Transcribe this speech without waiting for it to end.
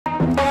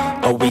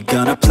Are we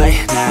gonna play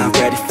now?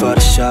 Ready for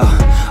the show?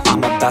 I'm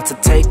about to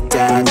take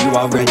down, you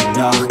already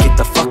know. Get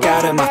the fuck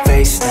out of my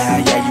face now,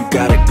 yeah, you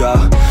gotta go.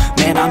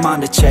 Man, I'm on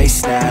the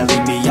chase now,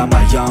 leave me on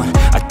my own.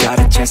 I got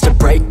a chance to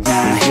break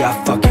now, here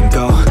I fucking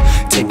go.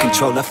 Take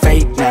control of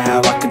fate now,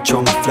 I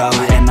control my flow.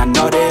 And I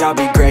know that I'll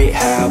be great,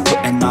 how,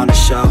 putting on a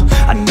show.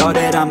 I know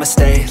that I'ma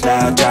stay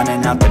loud,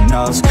 drowning out the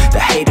noise. The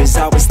haters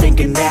always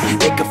thinking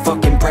that they